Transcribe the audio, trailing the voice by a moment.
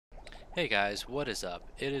Hey guys, what is up?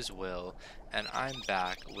 It is Will, and I'm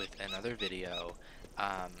back with another video.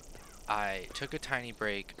 Um, I took a tiny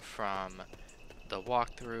break from the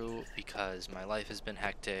walkthrough because my life has been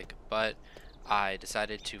hectic, but I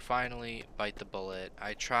decided to finally bite the bullet.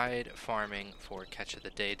 I tried farming for catch of the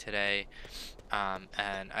day today,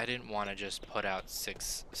 and I didn't want to just put out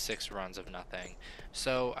six runs of nothing.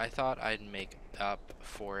 So I thought I'd make up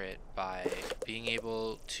for it by being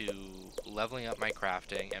able to leveling up my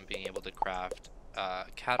crafting and being able to craft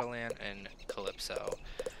Catalan and Calypso.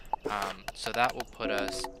 So that will put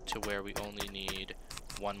us to where we only need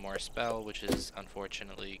one more spell, which is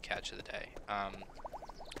unfortunately catch of the day.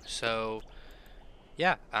 So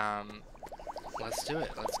yeah, let's do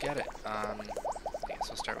it. Let's get it. I guess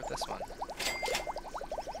we'll start with this one.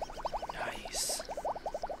 Nice.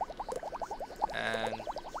 And,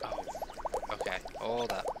 oh, okay,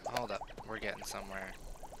 hold up, we're getting somewhere.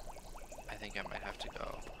 I think I might have to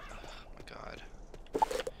go. Oh my god.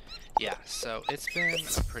 Yeah, so it's been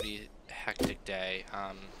a pretty hectic day.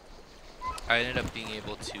 I ended up being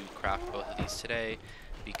able to craft both of these today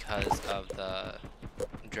because of the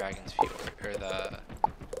Dragon's Fjord, or the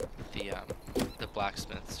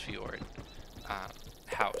Blacksmith's Fjord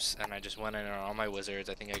house, and I just went in on all my wizards.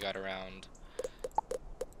 I think I got around,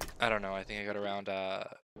 I don't know, I think I got around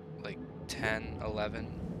like 10, 11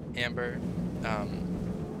 amber.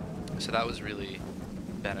 So that was really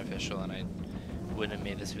beneficial, and I wouldn't have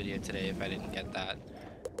made this video today if I didn't get that.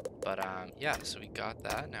 But yeah, so we got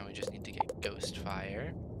that. Now we just need to get Ghost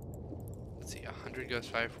Fire. Let's see, 100 Ghost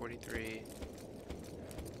Fire, 43.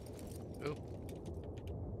 Oop.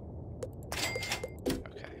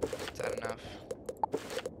 Okay, is that enough?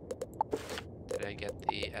 Did I get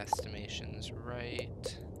the estimations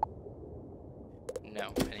right?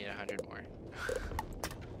 No, I need 100 more.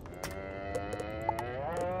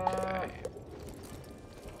 Okay.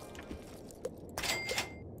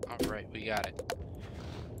 Alright, we got it.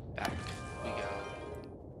 Back we go.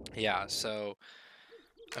 Yeah, so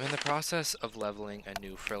I'm in the process of leveling a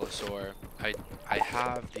new Frilosaur. I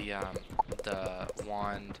have the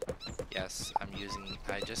wand. Yes,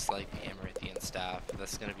 I just like the Amaranthian staff.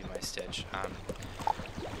 That's gonna be my Stitch.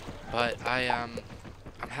 But I'm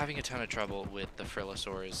having a ton of trouble with the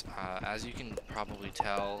Frilosaurs. As you can probably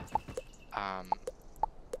tell,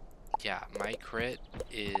 yeah, my crit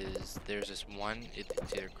is, there's this one,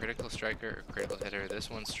 it's either critical striker or critical hitter. This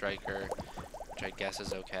one's striker, which I guess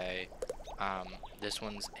is okay. This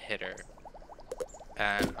one's hitter.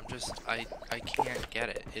 And I can't get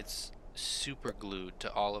it. It's super glued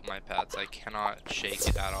to all of my pets. I cannot shake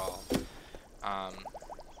it at all.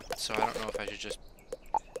 So I don't know if I should just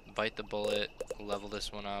bite the bullet, level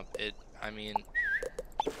this one up. I mean,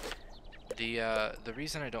 the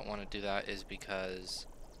reason I don't want to do that is because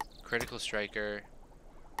critical striker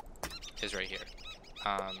is right here.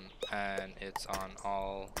 And it's on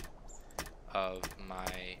all of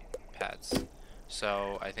my pets.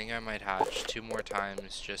 So I think I might hatch 2 more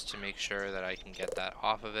times just to make sure that I can get that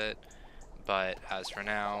off of it. But as for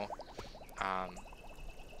now, I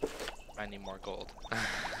need more gold.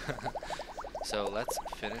 So let's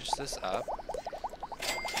finish this up.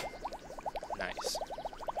 Nice.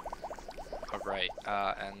 Alright,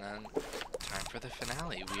 and then time for the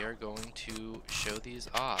finale. We are going to show these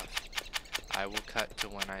off. I will cut to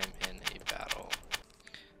when I'm in a battle.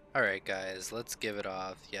 Alright guys, let's give it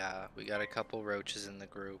off. Yeah, we got a couple roaches in the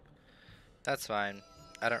group. That's fine.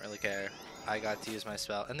 I don't really care. I got to use my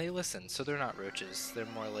spell, and they listen, so they're not roaches. They're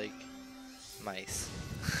more like mice.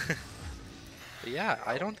 But yeah,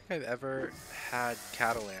 I don't think I've ever had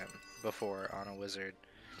Catalan before on a wizard.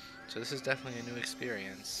 So this is definitely a new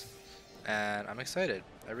experience. And I'm excited.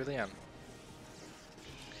 I really am.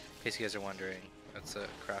 In case you guys are wondering, that's a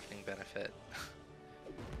crafting benefit.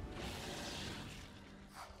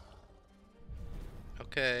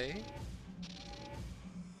 Okay.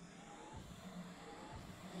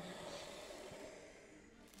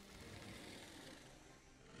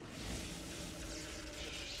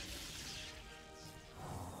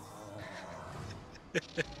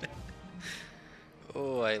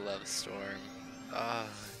 Oh, I love Storm. Ah,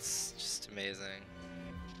 it's just amazing.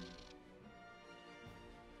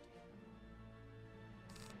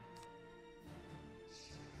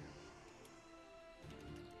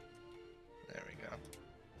 There we go.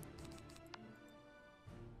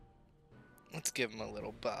 Let's give him a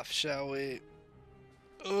little buff, shall we?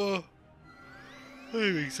 Oh,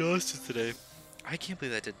 I'm exhausted today. I can't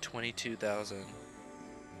believe that did 22,000.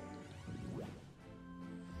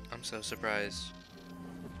 I'm so surprised.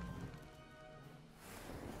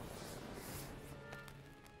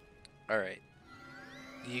 Alright.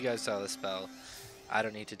 You guys saw the spell. I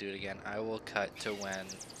don't need to do it again. I will cut to when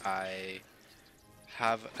I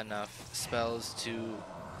have enough spells to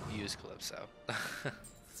use Calypso.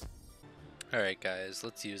 Alright guys,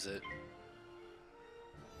 let's use it.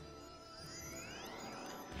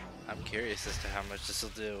 I'm curious as to how much this will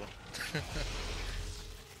do.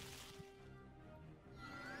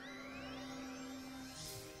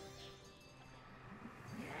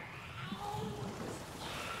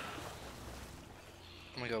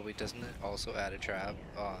 Oh my god, wait, doesn't it also add a trap?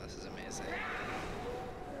 Oh, this is amazing.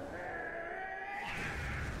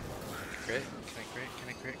 Crit? Can I crit? Can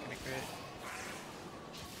I crit? Can I crit?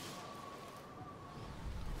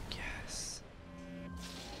 Yes.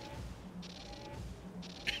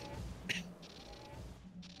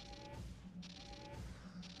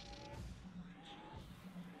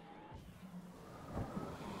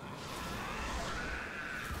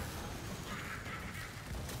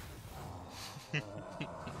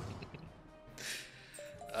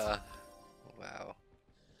 uh, wow.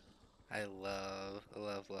 I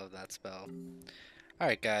love that spell.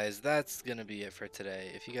 Alright guys, that's gonna be it for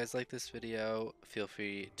today. If you guys like this video, feel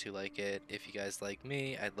free to like it. If you guys like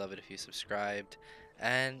me, I'd love it if you subscribed.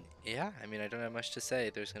 And yeah, I mean, I don't have much to say.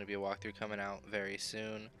 There's gonna be a walkthrough coming out very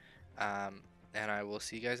soon. And I will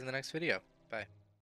see you guys in the next video. Bye.